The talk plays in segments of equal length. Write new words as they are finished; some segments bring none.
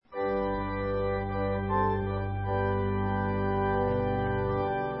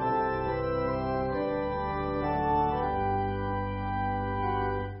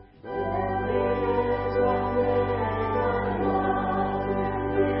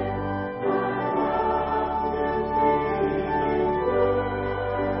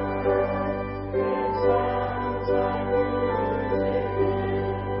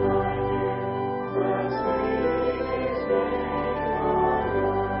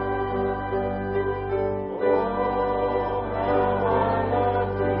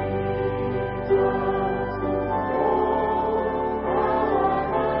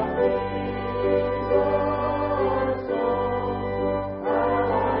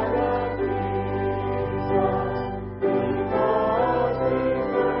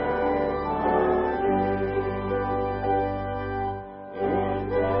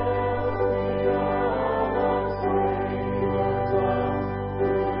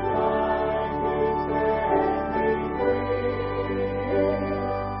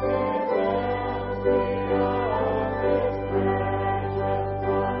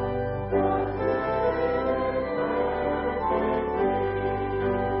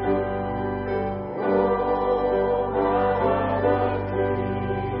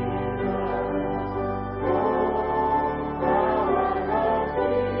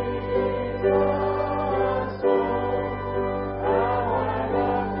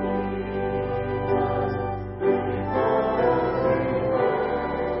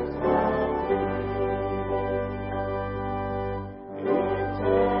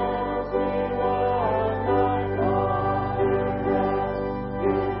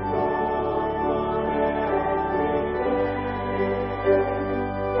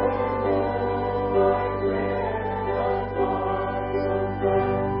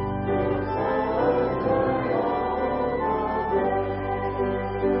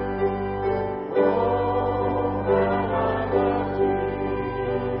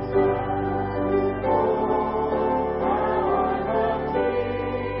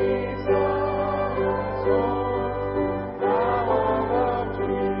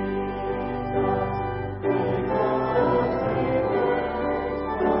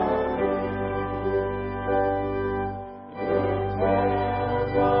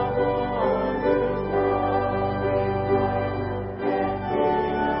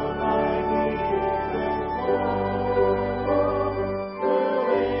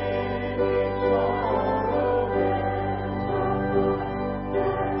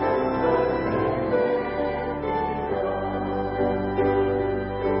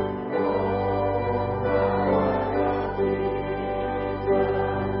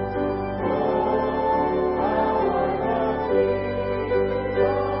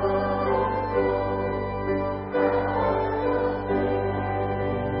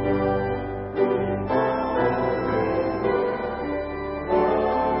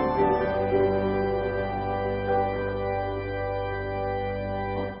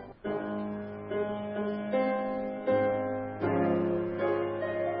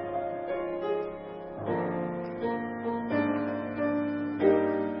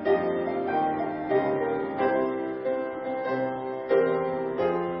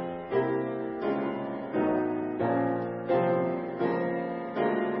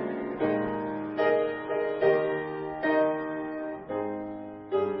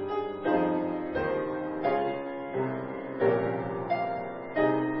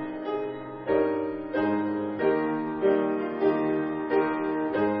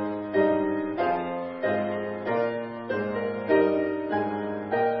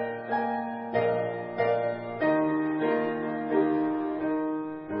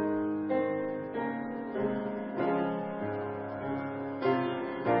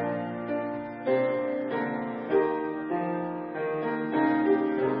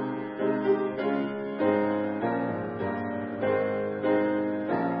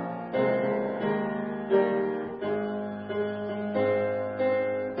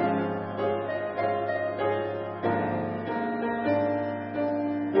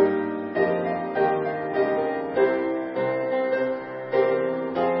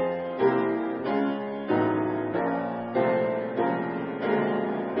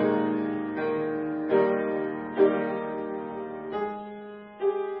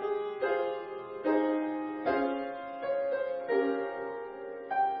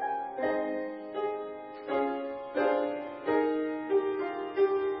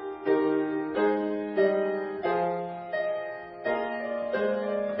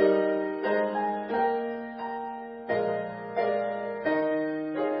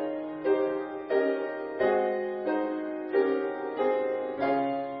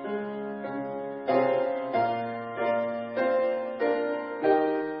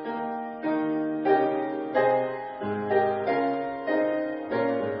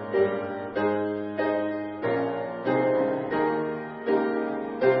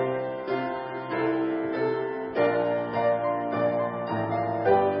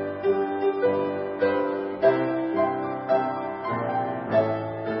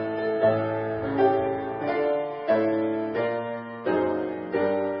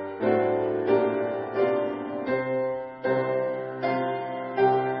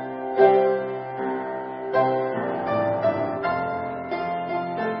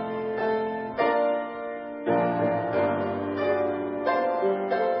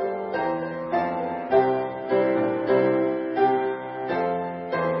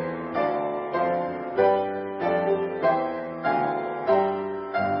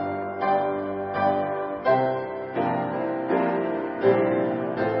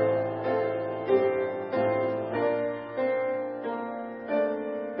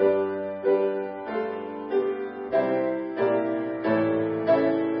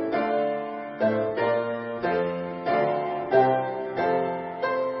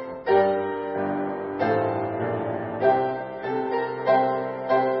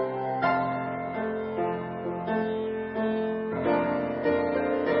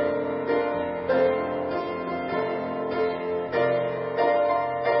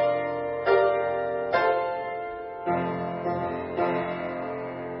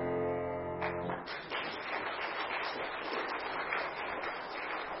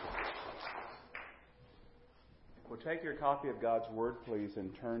Take your copy of God's Word, please,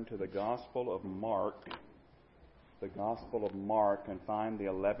 and turn to the Gospel of Mark. The Gospel of Mark, and find the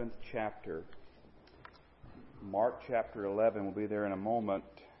 11th chapter. Mark chapter 11 will be there in a moment.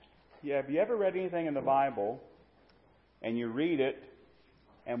 Yeah, have you ever read anything in the Bible, and you read it,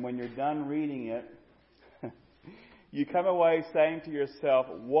 and when you're done reading it, you come away saying to yourself,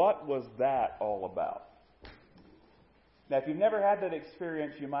 what was that all about? Now, if you've never had that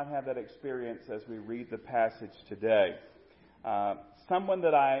experience, you might have that experience as we read the passage today. Someone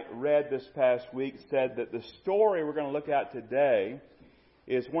that I read this past week said that the story we're going to look at today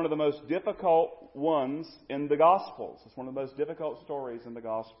is one of the most difficult ones in the Gospels. It's one of the most difficult stories in the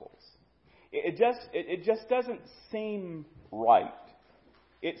Gospels. It just doesn't seem right.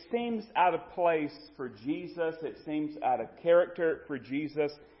 It seems out of place for Jesus. It seems out of character for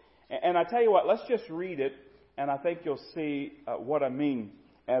Jesus. And I tell you what, let's just read it. And I think you'll see what I mean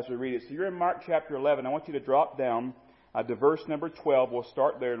as we read it. So you're in Mark chapter 11. I want you to drop down to verse number 12. We'll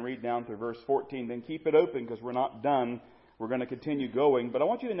start there and read down through verse 14. Then keep it open because we're not done. We're going to continue going. But I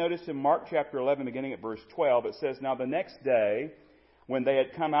want you to notice in Mark chapter 11, beginning at verse 12, it says, Now the next day, when they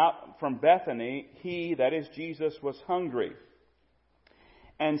had come out from Bethany, he, that is Jesus, was hungry.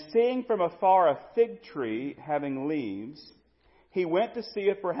 And seeing from afar a fig tree having leaves, he went to see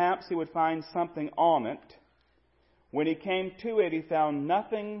if perhaps he would find something on it. When he came to it, he found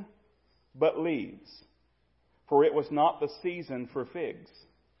nothing but leaves, for it was not the season for figs.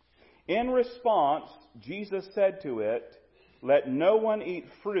 In response, Jesus said to it, "Let no one eat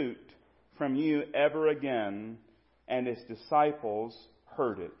fruit from you ever again." And his disciples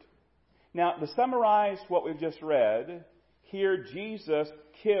heard it. Now, to summarize what we've just read, here Jesus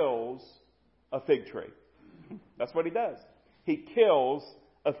kills a fig tree. That's what he does. He kills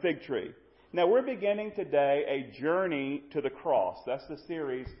a fig tree. Now, we're beginning today a journey to the cross. That's the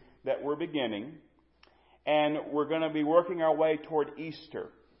series that we're beginning. And we're going to be working our way toward Easter.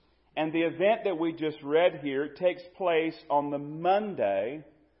 And the event that we just read here takes place on the Monday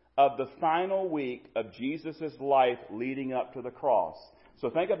of the final week of Jesus' life leading up to the cross. So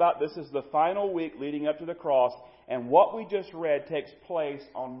think about this is the final week leading up to the cross, and what we just read takes place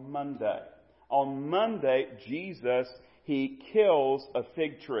on Monday. On Monday, Jesus, he kills a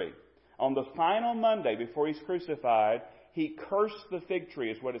fig tree. On the final Monday before he's crucified, he cursed the fig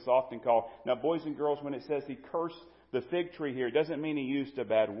tree, is what it's often called. Now, boys and girls, when it says he cursed the fig tree here, it doesn't mean he used a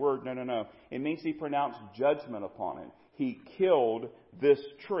bad word. No. It means he pronounced judgment upon it. He killed this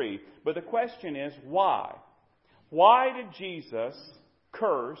tree. But the question is, why? Why did Jesus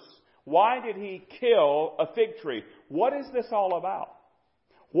curse? Why did he kill a fig tree? What is this all about?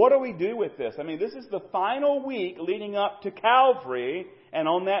 What do we do with this? I mean, this is the final week leading up to Calvary, and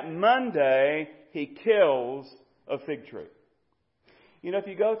on that Monday, he kills a fig tree. You know, if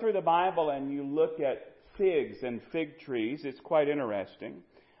you go through the Bible and you look at figs and fig trees, it's quite interesting.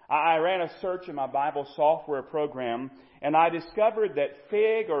 I ran a search in my Bible software program, and I discovered that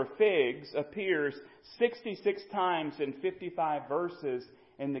fig or figs appears 66 times in 55 verses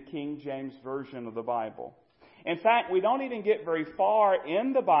in the King James Version of the Bible. In fact, we don't even get very far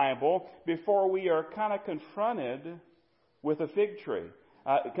in the Bible before we are kind of confronted with a fig tree.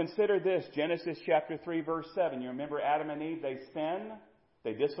 Consider this, Genesis chapter 3, verse 7. You remember Adam and Eve, they sin.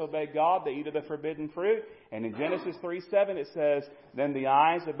 They disobey God. They eat of the forbidden fruit. And in Genesis 3:7 it says, "Then the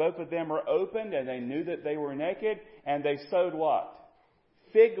eyes of both of them were opened, and they knew that they were naked, and they sewed" what?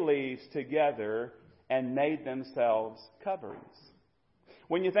 "Fig leaves together and made themselves coverings."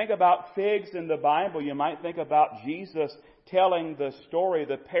 When you think about figs in the Bible, you might think about Jesus telling the story,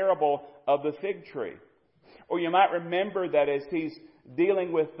 the parable of the fig tree. Or you might remember that as he's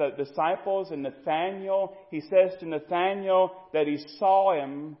dealing with the disciples and Nathanael, he says to Nathanael that he saw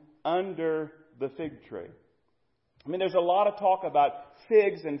him under the fig tree. I mean, there's a lot of talk about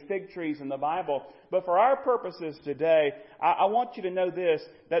figs and fig trees in the Bible, but for our purposes today, I want you to know this,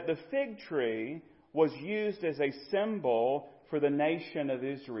 that the fig tree was used as a symbol for the nation of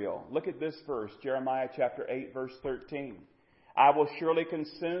Israel. Look at this verse, Jeremiah chapter 8, verse 13. "I will surely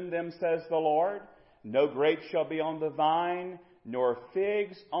consume them, says the Lord. No grapes shall be on the vine, nor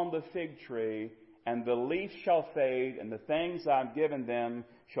figs on the fig tree, and the leaf shall fade, and the things I've given them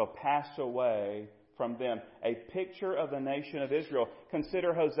shall pass away from them." A picture of the nation of Israel.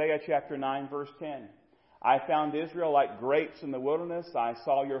 Consider Hosea chapter 9, verse 10. "I found Israel like grapes in the wilderness. I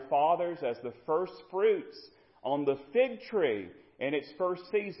saw your fathers as the first fruits on the fig tree in its first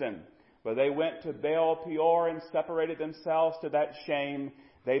season. But they went to Baal Peor and separated themselves to that shame.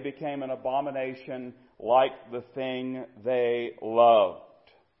 They became an abomination like the thing they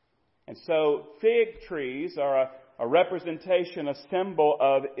loved." And so fig trees are a representation, a symbol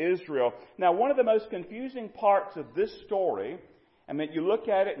of Israel. Now, one of the most confusing parts of this story, I mean, you look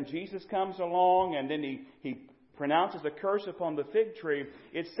at it and Jesus comes along and then he pronounces a curse upon the fig tree.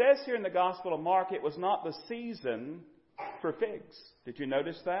 It says here in the Gospel of Mark it was not the season for figs. Did you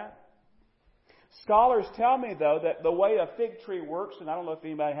notice that? Scholars tell me, though, that the way a fig tree works, and I don't know if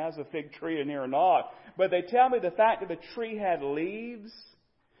anybody has a fig tree in here or not, but they tell me the fact that the tree had leaves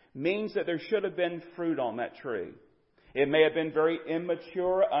means that there should have been fruit on that tree. It may have been very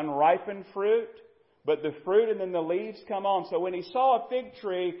immature, unripened fruit, but the fruit and then the leaves come on. So when he saw a fig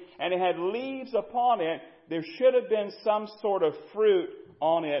tree and it had leaves upon it, there should have been some sort of fruit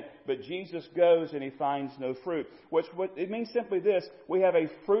on it, but Jesus goes and he finds no fruit. What it means simply this: we have a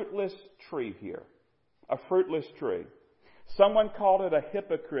fruitless tree here. A fruitless tree. Someone called it a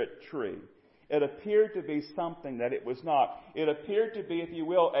hypocrite tree. It appeared to be something that it was not. It appeared to be, if you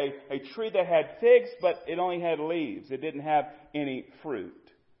will, a tree that had figs, but it only had leaves. It didn't have any fruit.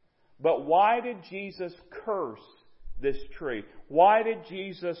 But why did Jesus curse this tree? Why did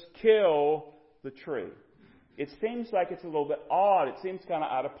Jesus kill the tree? It seems like it's a little bit odd. It seems kind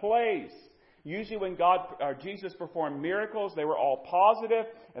of out of place. Usually when Jesus performed miracles, they were all positive.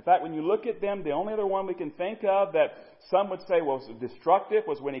 In fact, when you look at them, the only other one we can think of that some would say was destructive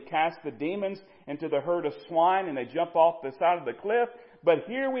was when he cast the demons into the herd of swine and they jump off the side of the cliff. But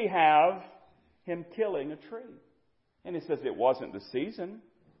here we have him killing a tree. And it says it wasn't the season.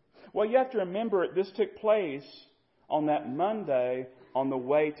 Well, you have to remember this took place on that Monday on the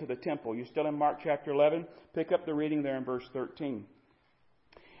way to the temple. You still in Mark chapter 11? Pick up the reading there in verse 13.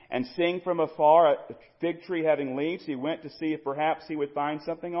 And seeing from afar a fig tree having leaves, he went to see if perhaps he would find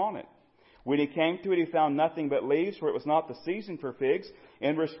something on it. When he came to it, he found nothing but leaves, for it was not the season for figs.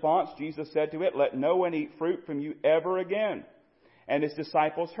 In response, Jesus said to it, "Let no one eat fruit from you ever again." And his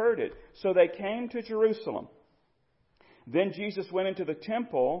disciples heard it. So they came to Jerusalem. Then Jesus went into the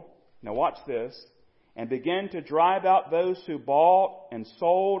temple, now watch this, and began to drive out those who bought and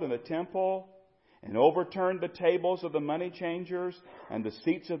sold in the temple, and overturned the tables of the money changers and the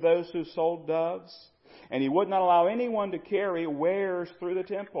seats of those who sold doves. And he would not allow anyone to carry wares through the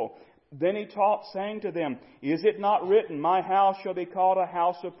temple. Then he taught, saying to them, "Is it not written, 'My house shall be called a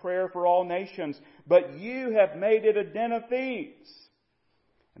house of prayer for all nations'? But you have made it a den of thieves."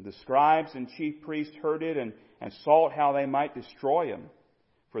 And the scribes and chief priests heard it and sought how they might destroy him.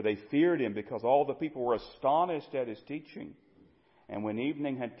 For they feared him, because all the people were astonished at his teaching. And when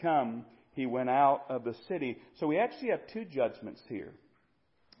evening had come, he went out of the city. So we actually have two judgments here.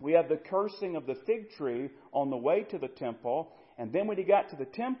 We have the cursing of the fig tree on the way to the temple. And then when he got to the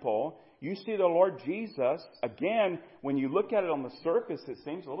temple, you see the Lord Jesus. Again, when you look at it on the surface, it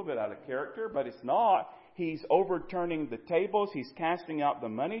seems a little bit out of character, but it's not. He's overturning the tables. He's casting out the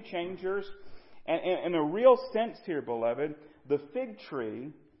money changers. And in a real sense here, beloved, the fig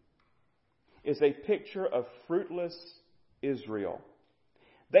tree is a picture of fruitless Israel.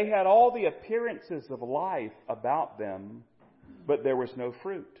 They had all the appearances of life about them, but there was no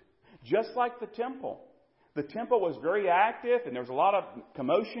fruit. Just like the temple. The temple was very active and there was a lot of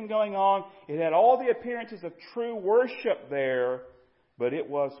commotion going on. It had all the appearances of true worship there, but it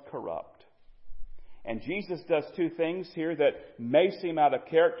was corrupt. And Jesus does two things here that may seem out of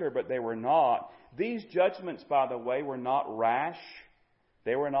character, but they were not. These judgments, by the way, were not rash.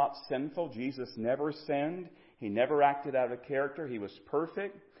 They were not sinful. Jesus never sinned. He never acted out of character. He was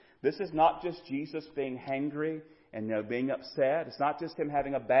perfect. This is not just Jesus being hangry and being upset. It's not just him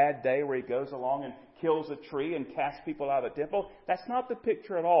having a bad day where he goes along and kills a tree and casts people out of the temple. That's not the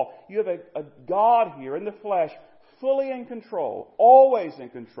picture at all. You have a God here in the flesh, fully in control, always in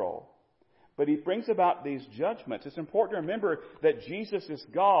control. But he brings about these judgments. It's important to remember that Jesus is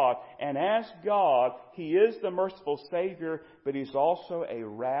God, and as God, he is the merciful Savior, but he's also a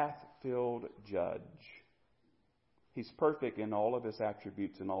wrath-filled judge. He's perfect in all of his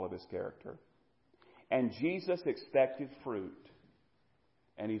attributes and all of his character. And Jesus expected fruit,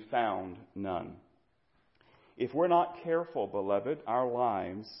 and he found none. If we're not careful, beloved, our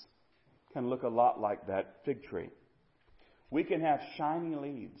lives can look a lot like that fig tree. We can have shiny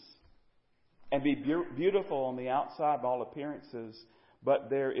leaves and be beautiful on the outside by all appearances, but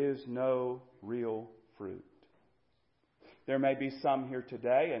there is no real fruit. There may be some here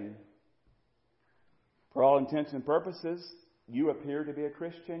today, and for all intents and purposes, you appear to be a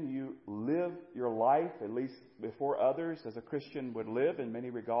Christian. You live your life, at least before others, as a Christian would live in many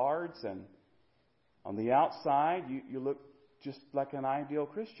regards. And on the outside, you look just like an ideal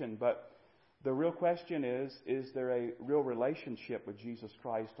Christian. But the real question is there a real relationship with Jesus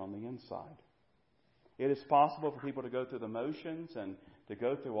Christ on the inside? It is possible for people to go through the motions and to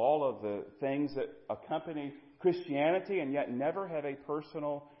go through all of the things that accompany Christianity and yet never have a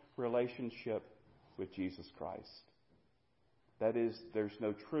personal relationship with Jesus Christ. That is, there's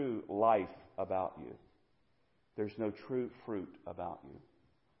no true life about you. There's no true fruit about you.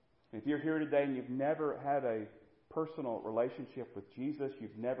 If you're here today and you've never had a personal relationship with Jesus,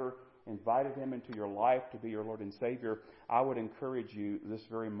 you've never invited him into your life to be your Lord and Savior, I would encourage you this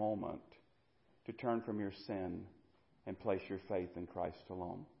very moment to turn from your sin and place your faith in Christ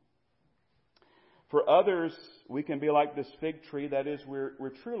alone. For others, we can be like this fig tree. That is,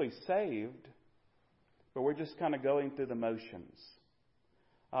 we're truly saved, but we're just kind of going through the motions.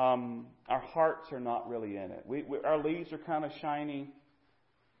 Our hearts are not really in it. Our leaves are kind of shiny,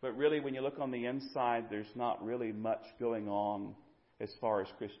 but really when you look on the inside, there's not really much going on as far as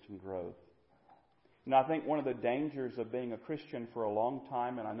Christian growth. And I think one of the dangers of being a Christian for a long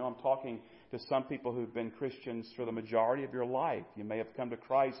time, and I know I'm talking to some people who've been Christians for the majority of your life. You may have come to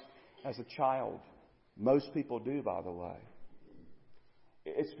Christ as a child. Most people do, by the way.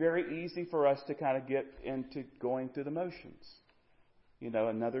 It's very easy for us to kind of get into going through the motions. You know,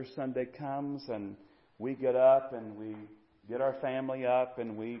 another Sunday comes and we get up and we get our family up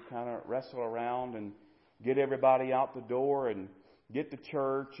and we kind of wrestle around and get everybody out the door and get to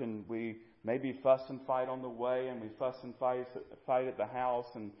church, and we maybe fuss and fight on the way, and we fuss and fight at the house,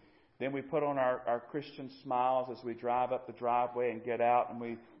 and then we put on our Christian smiles as we drive up the driveway and get out, and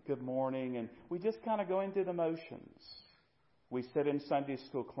we, good morning, and we just kind of go into the motions. We sit in Sunday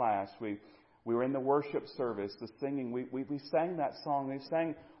school class. We were in the worship service, the singing. We sang that song. We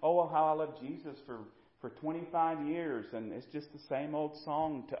sang, "Oh, how I love Jesus" for 25 years, and it's just the same old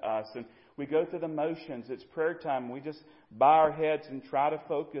song to us. And we go through the motions. It's prayer time. We just bow our heads and try to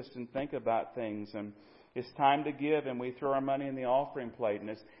focus and think about things. And it's time to give, and we throw our money in the offering plate. And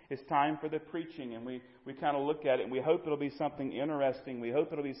it's time for the preaching, and we kind of look at it, and we hope it'll be something interesting. We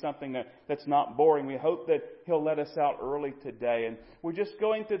hope it'll be something that's not boring. We hope that He'll let us out early today. And we're just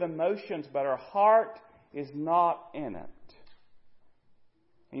going through the motions, but our heart is not in it.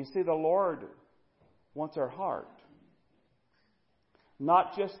 And you see, the Lord wants our heart.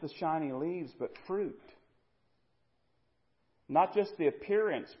 Not just the shiny leaves, but fruit. Not just the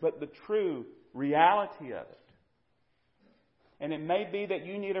appearance, but the true reality of it. And it may be that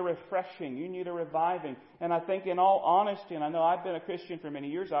you need a refreshing, you need a reviving. And I think in all honesty, and I know I've been a Christian for many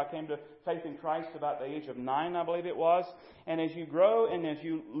years, I came to faith in Christ about the age of 9, I believe it was. And as you grow and as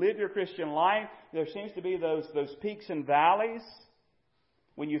you live your Christian life, there seems to be those peaks and valleys.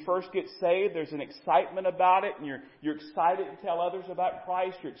 When you first get saved, there's an excitement about it, and you're excited to tell others about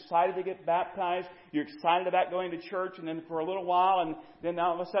Christ. You're excited to get baptized. You're excited about going to church, and then for a little while, and then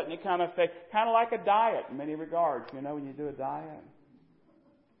all of a sudden it kind of like a diet in many regards. You know, when you do a diet,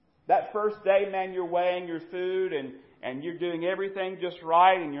 that first day, man, you're weighing your food, and you're doing everything just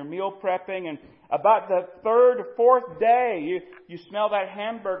right, and you're meal prepping, and about the 3rd or 4th day, you smell that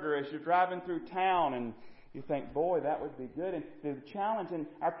hamburger as you're driving through town, and you think, boy, that would be good. And the challenge in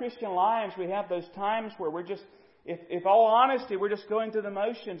our Christian lives, we have those times where we're just, if all honesty, we're just going through the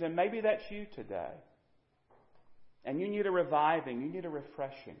motions. And maybe that's you today. And you need a reviving. You need a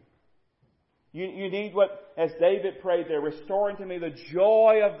refreshing. You need what, as David prayed there, restore unto me the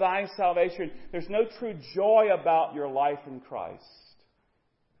joy of thy salvation. There's no true joy about your life in Christ.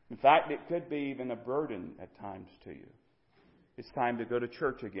 In fact, it could be even a burden at times to you. It's time to go to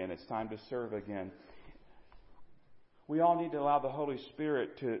church again. It's time to serve again. We all need to allow the Holy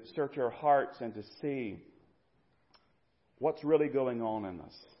Spirit to search our hearts and to see what's really going on in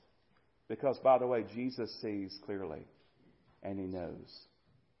us. Because, by the way, Jesus sees clearly, and He knows.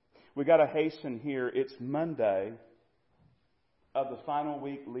 We got to hasten here. It's Monday of the final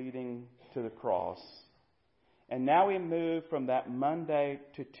week leading to the cross. And now we move from that Monday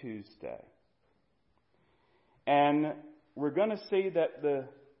to Tuesday. And we're going to see that the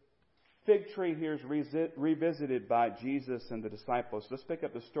fig tree here is revisited by Jesus and the disciples. Let's pick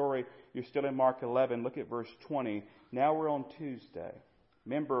up the story. You're still in Mark 11. Look at verse 20. Now we're on Tuesday.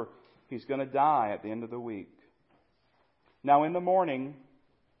 Remember, He's going to die at the end of the week. Now in the morning,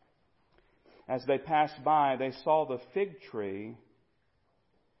 as they passed by, they saw the fig tree.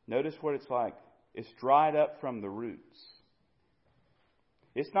 Notice what it's like. It's dried up from the roots.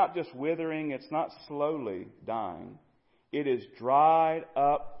 It's not just withering. It's not slowly dying. It is dried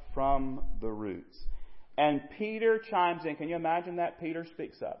up from the roots. And Peter chimes in. Can you imagine that? Peter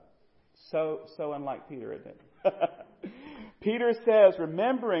speaks up. So unlike Peter, isn't it? Peter says,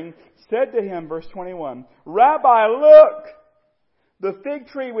 remembering, said to him, verse 21, Rabbi, look, the fig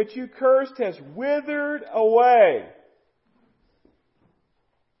tree which you cursed has withered away.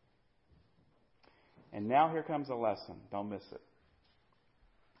 And now here comes a lesson. Don't miss it.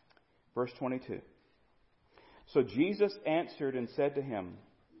 Verse 22. So Jesus answered and said to him,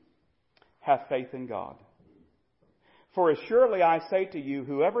 have faith in God. For assuredly I say to you,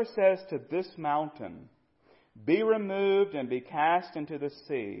 whoever says to this mountain, be removed and be cast into the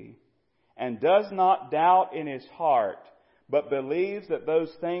sea, and does not doubt in his heart, but believes that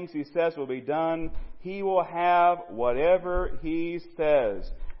those things he says will be done, he will have whatever he says.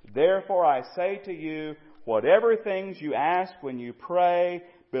 Therefore I say to you, whatever things you ask when you pray,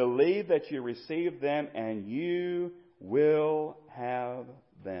 believe that you receive them, and you will have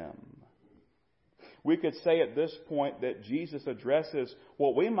them. We could say at this point that Jesus addresses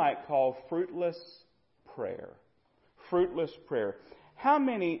what we might call fruitless prayer. Fruitless prayer. How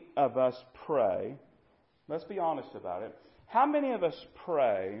many of us pray? Let's be honest about it. How many of us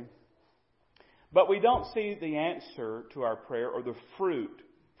pray, but we don't see the answer to our prayer or the fruit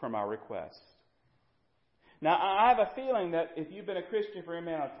from our request? Now, I have a feeling that if you've been a Christian for any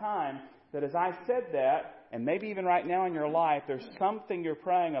amount of time, that as I said that, and maybe even right now in your life, there's something you're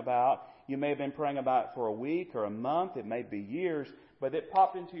praying about. You may have been praying about it for a week or a month. It may be years, but it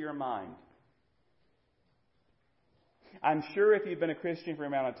popped into your mind. I'm sure if you've been a Christian for an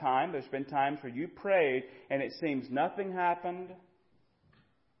amount of time, there's been times where you prayed and it seems nothing happened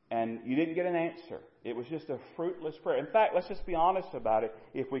and you didn't get an answer. It was just a fruitless prayer. In fact, let's just be honest about it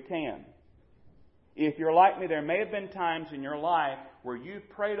if we can. If you're like me, there may have been times in your life where you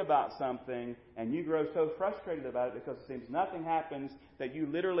prayed about something and you grow so frustrated about it because it seems nothing happens that you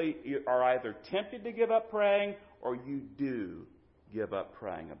literally are either tempted to give up praying or you do give up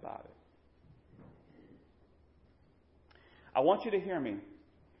praying about it. I want you to hear me.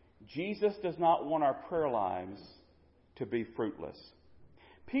 Jesus does not want our prayer lives to be fruitless.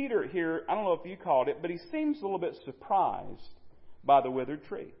 Peter here, I don't know if you caught it, but he seems a little bit surprised by the withered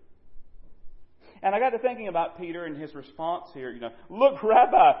tree. And I got to thinking about Peter and his response here. Look,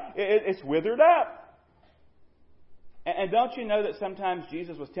 Rabbi, it's withered up. And don't you know that sometimes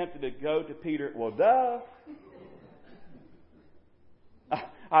Jesus was tempted to go to Peter, well, duh.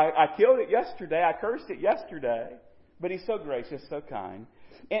 I killed it yesterday. I cursed it yesterday. But he's so gracious, so kind.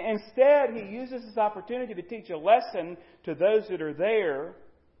 And instead, he uses this opportunity to teach a lesson to those that are there.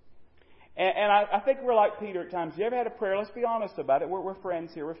 And I think we're like Peter at times. You ever had a prayer? Let's be honest about it. We're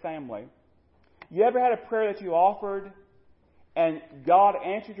friends here. We're family. You ever had a prayer that you offered and God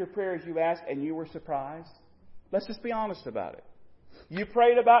answered your prayer as you asked and you were surprised? Let's just be honest about it. You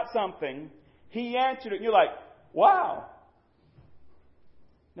prayed about something. He answered it and you're like, wow.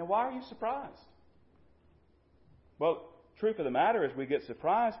 Now, why are you surprised? Well, truth of the matter is we get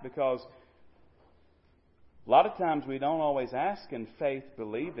surprised because a lot of times we don't always ask in faith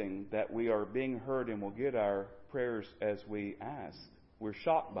believing that we are being heard and will get our prayers as we ask. We're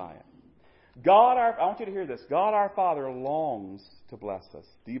shocked by it. I want you to hear this. God our Father longs to bless us.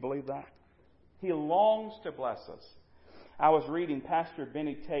 Do you believe that? He longs to bless us. I was reading Pastor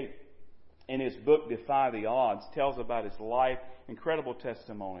Benny Tate in his book, Defy the Odds, tells about his life, incredible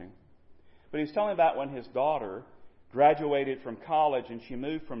testimony. But he's telling about when his daughter graduated from college and she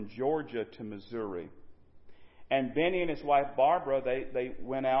moved from Georgia to Missouri. And Benny and his wife Barbara, they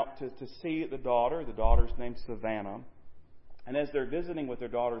went out to see the daughter. The daughter's named Savannah. And as they're visiting with their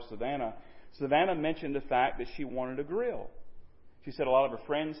daughter Savannah mentioned the fact that she wanted a grill. She said a lot of her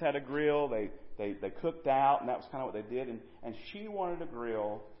friends had a grill. They cooked out, and that was kind of what they did. And she wanted a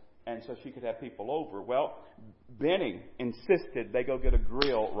grill, and so she could have people over. Well, Benny insisted they go get a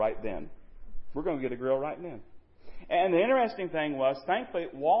grill right then. We're going to get a grill right then. And the interesting thing was, thankfully,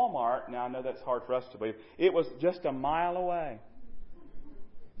 Walmart, now I know that's hard for us to believe, it was just a mile away.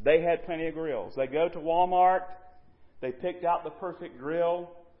 They had plenty of grills. They go to Walmart, they picked out the perfect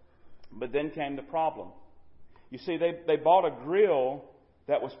grill, but then came the problem. You see, they bought a grill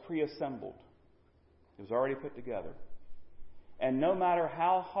that was pre-assembled. It was already put together. And no matter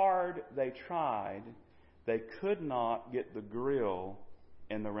how hard they tried, they could not get the grill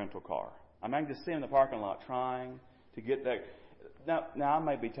in the rental car. I mean, I can just see them in the parking lot trying to get that. Now I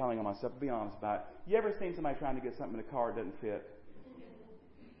may be telling on myself, be honest about it. You ever seen somebody trying to get something in a car that doesn't fit?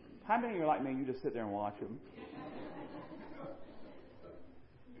 How many of you are like me and you just sit there and watch them?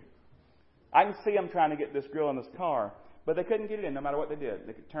 I can see them trying to get this grill in this car, but they couldn't get it in no matter what they did.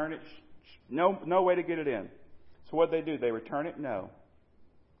 They could turn it, no way to get it in. So what did they do? They return it? No.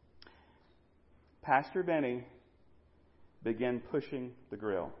 Pastor Benny began pushing the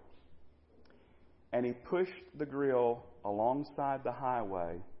grill. And he pushed the grill alongside the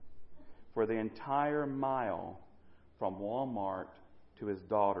highway for the entire mile from Walmart to his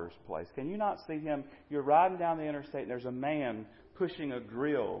daughter's place. Can you not see him? You're riding down the interstate and there's a man pushing a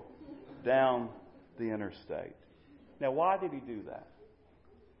grill down the interstate. Now, why did he do that?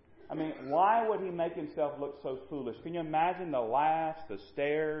 I mean, why would he make himself look so foolish? Can you imagine the laughs, the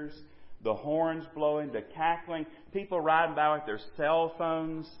stares, the horns blowing, the cackling, people riding by with their cell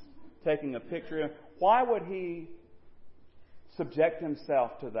phones, taking a picture? Why would he subject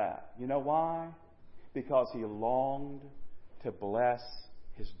himself to that? You know why? Because he longed to bless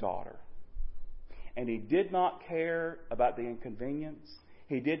his daughter. And he did not care about the inconvenience.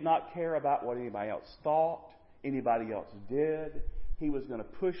 He did not care about what anybody else thought, anybody else did. He was going to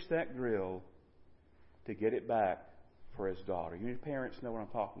push that grill to get it back for his daughter. You parents know what I'm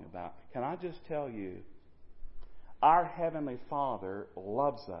talking about. Can I just tell you, our Heavenly Father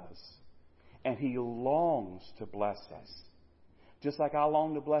loves us, and He longs to bless us. Just like I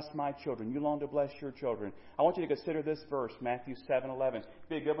long to bless my children, you long to bless your children. I want you to consider this verse, Matthew 7:11.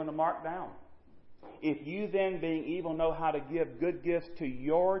 Be a good one to mark down. If you then, being evil, know how to give good gifts to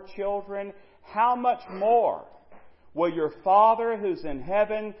your children, how much more will your Father who's in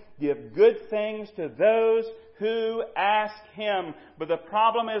heaven give good things to those who ask Him? But the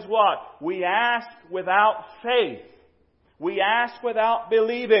problem is what? We ask without faith. We ask without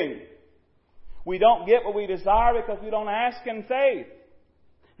believing. We don't get what we desire because we don't ask in faith.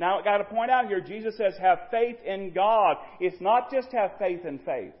 Now, I've got to point out here, Jesus says, have faith in God. It's not just have faith in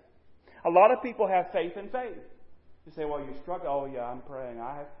faith. A lot of people have faith in faith. You say, well, you struggle. Oh, yeah, I'm praying.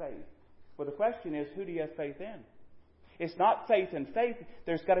 I have faith. Well, the question is, who do you have faith in? It's not faith in faith.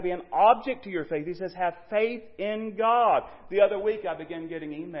 There's got to be an object to your faith. He says, have faith in God. The other week, I began getting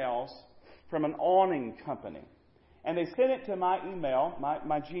emails from an awning company. And they sent it to my email,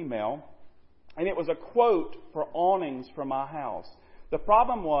 my Gmail, and it was a quote for awnings for my house. The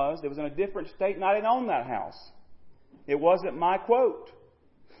problem was, it was in a different state and I didn't own that house. It wasn't my quote.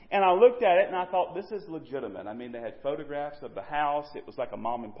 And I looked at it and I thought, this is legitimate. I mean, they had photographs of the house. It was like a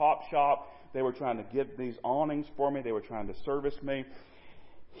mom and pop shop. They were trying to get these awnings for me. They were trying to service me.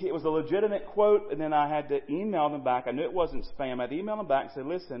 It was a legitimate quote, and then I had to email them back. I knew it wasn't spam. I had to email them back and say,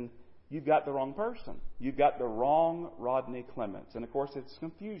 listen, you've got the wrong person. You've got the wrong Rodney Clements. And of course, it's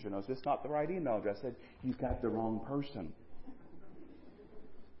confusion. Is this not the right email address? I said, you've got the wrong person.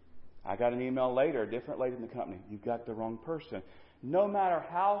 I got an email later, a different lady in the company. You've got the wrong person. No matter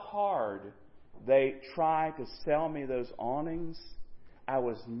how hard they tried to sell me those awnings, I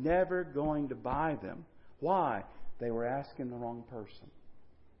was never going to buy them. Why? They were asking the wrong person.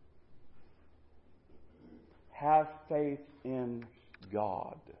 Have faith in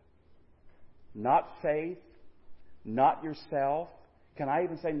God. Not faith, not yourself. Can I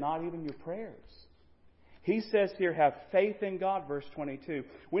even say not even your prayers? He says here, have faith in God, verse 22.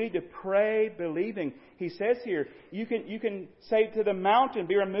 We need to pray believing. He says here, you can say to the mountain,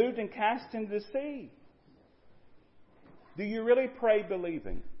 be removed and cast into the sea. Do you really pray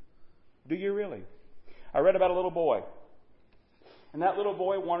believing? Do you really? I read about a little boy. And that little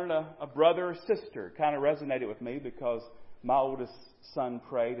boy wanted a brother or sister. Kind of resonated with me because my oldest son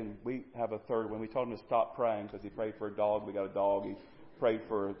prayed, and we have a third one. We told him to stop praying because he prayed for a dog. We got a dog. He prayed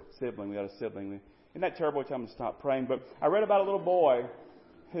for a sibling. We got a sibling. Isn't that terrible to tell him to stop praying? But I read about a little boy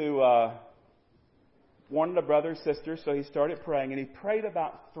who wanted a brother or sister, so he started praying, and he prayed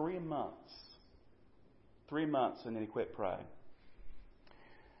about 3 months. 3 months, and then he quit praying.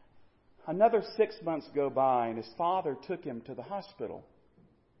 Another 6 months go by, and his father took him to the hospital.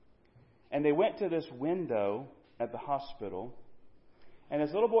 And they went to this window at the hospital, and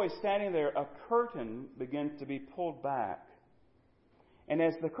as little boy is standing there, a curtain begins to be pulled back. And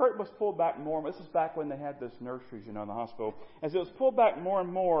as the curtain was pulled back more, this is back when they had those nurseries, in the hospital. As it was pulled back more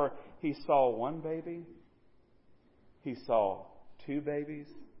and more, he saw one baby. He saw 2 babies.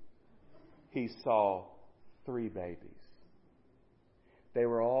 He saw 3 babies. They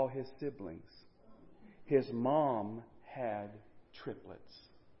were all his siblings. His mom had triplets.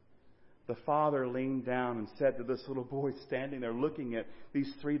 The father leaned down and said to this little boy standing there looking at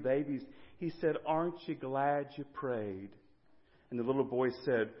these 3 babies, he said, aren't you glad you prayed? And the little boy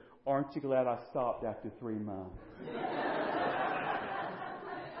said, aren't you glad I stopped after 3 months?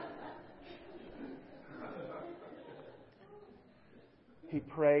 He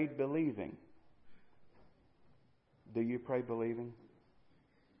prayed believing. Do you pray believing?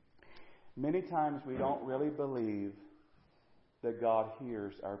 Many times we don't really believe that God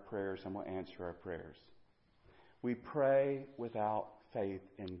hears our prayers and will answer our prayers. We pray without faith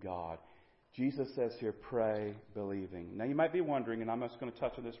in God. Jesus says here, pray believing. Now you might be wondering, and I'm just going to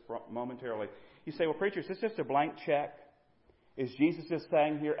touch on this momentarily. You say, well, preacher, is this just a blank check? Is Jesus just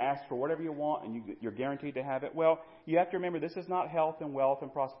saying here, ask for whatever you want and you're guaranteed to have it? Well, you have to remember this is not health and wealth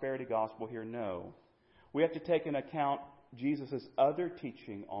and prosperity gospel here. No. We have to take into account Jesus' other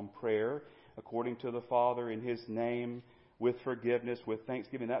teaching on prayer, according to the Father in His name, with forgiveness, with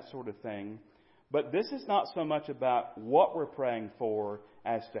thanksgiving, that sort of thing. But this is not so much about what we're praying for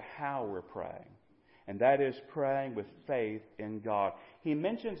as to how we're praying. And that is praying with faith in God. He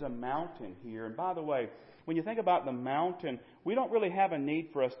mentions a mountain here. And by the way, when you think about the mountain, we don't really have a need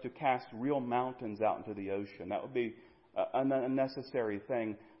for us to cast real mountains out into the ocean. That would be an unnecessary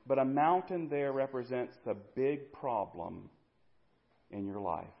thing. But a mountain there represents the big problem in your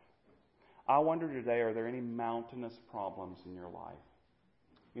life. I wonder today, are there any mountainous problems in your life?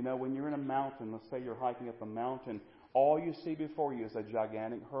 When you're in a mountain, let's say you're hiking up a mountain, all you see before you is a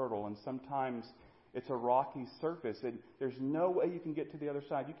gigantic hurdle, and sometimes it's a rocky surface. There's no way you can get to the other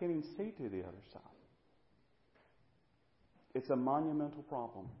side. You can't even see to the other side. It's a monumental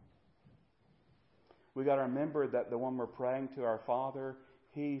problem. We've got to remember that the one we're praying to, our Father,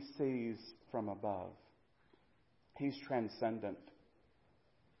 He sees from above. He's transcendent.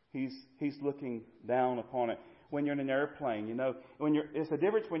 He's looking down upon it. When you're in an airplane, it's a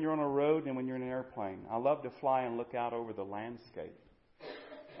difference when you're on a road and when you're in an airplane. I love to fly and look out over the landscape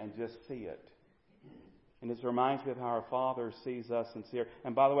and just see it. And it reminds me of how our Father sees us sincere.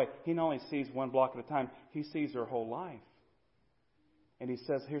 And by the way, He not only sees one block at a time, He sees our whole life. And He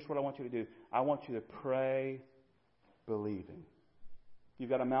says, here's what I want you to do. I want you to pray believing. You've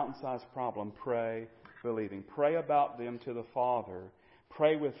got a mountain-sized problem. Pray believing. Pray about them to the Father.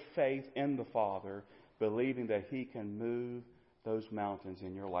 Pray with faith in the Father, believing that He can move those mountains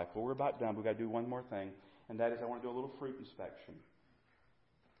in your life. But we're about done. We've got to do one more thing, and that is I want to do a little fruit inspection.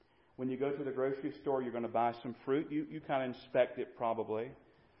 When you go to the grocery store, you're going to buy some fruit. You kind of inspect it probably.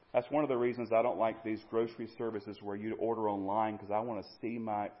 That's one of the reasons I don't like these grocery services where you order online, because I want to see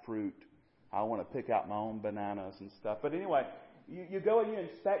my fruit. I want to pick out my own bananas and stuff. But anyway, you go and you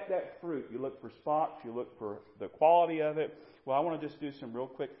inspect that fruit. You look for spots. You look for the quality of it. Well, I want to just do some real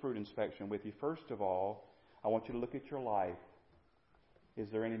quick fruit inspection with you. First of all, I want you to look at your life. Is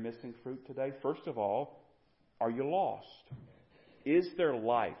there any missing fruit today? First of all, are you lost? Is there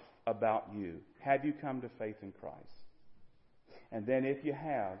life about you? Have you come to faith in Christ? And then if you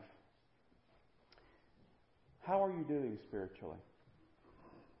have, how are you doing spiritually?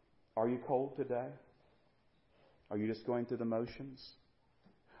 Are you cold today? Are you just going through the motions?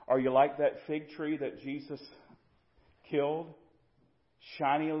 Are you like that fig tree that Jesus killed?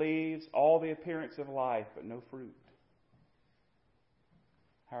 Shiny leaves, all the appearance of life, but no fruit.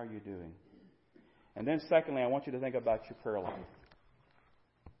 How are you doing? And then secondly, I want you to think about your prayer life.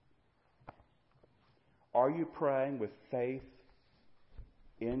 Are you praying with faith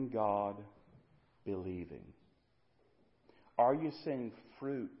in God, believing? Are you seeing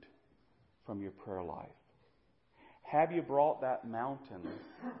fruit from your prayer life? Have you brought that mountain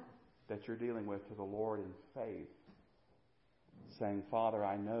that you're dealing with to the Lord in faith, saying, Father,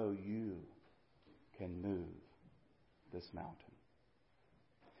 I know you can move this mountain?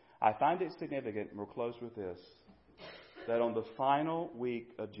 I find it significant, and we'll close with this, that on the final week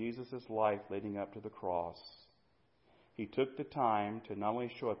of Jesus' life leading up to the cross, He took the time to not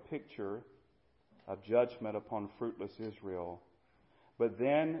only show a picture of judgment upon fruitless Israel, but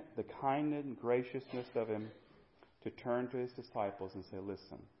then the kindness and graciousness of Him to turn to His disciples and say,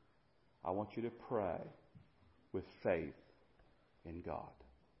 listen, I want you to pray with faith in God.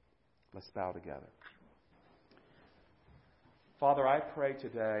 Let's bow together. Father, I pray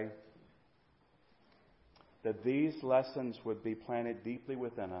today that these lessons would be planted deeply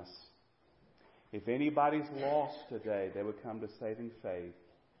within us. If anybody's lost today, they would come to saving faith.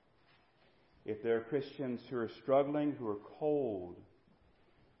 If there are Christians who are struggling, who are cold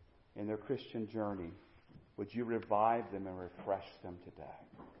in their Christian journey, would you revive them and refresh them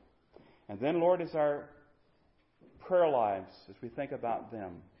today? And then, Lord, as our prayer lives, as we think about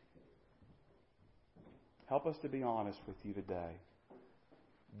them, help us to be honest with you today.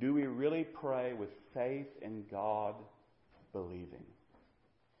 Do we really pray with faith in God, believing?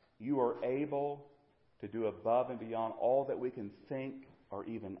 You are able to do above and beyond all that we can think or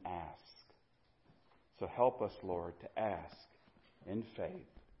even ask. So help us, Lord, to ask in faith.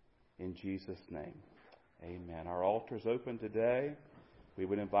 In Jesus' name, amen. Our altar is open today. We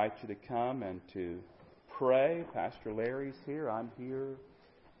would invite you to come and to pray. Pastor Larry's here. I'm here.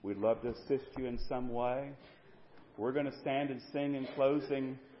 We'd love to assist you in some way. We're going to stand and sing in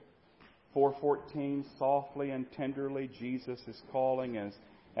closing 4:14, softly and tenderly. Jesus is calling.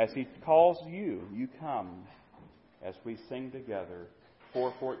 As He calls you, you come. As we sing together,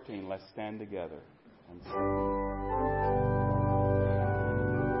 4:14, let's stand together and sing.